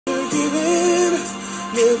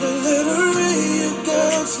Never let a ray of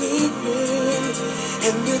doubt slip in.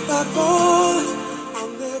 And if I fall, I'll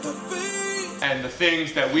never fade. And the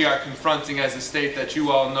things that we are confronting as a state that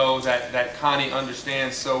you all know, that Connie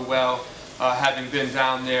understands so well, having been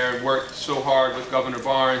down there and worked so hard with Governor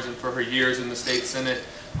Barnes and for her years in the state Senate.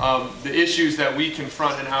 The issues that we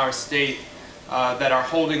confront in our state that are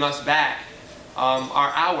holding us back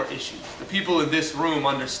are our issues. The people in this room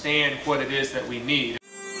understand what it is that we need.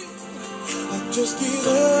 Just get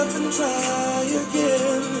up and try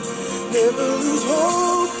again. Never lose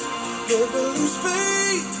hope, never lose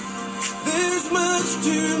faith. There's much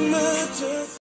too much.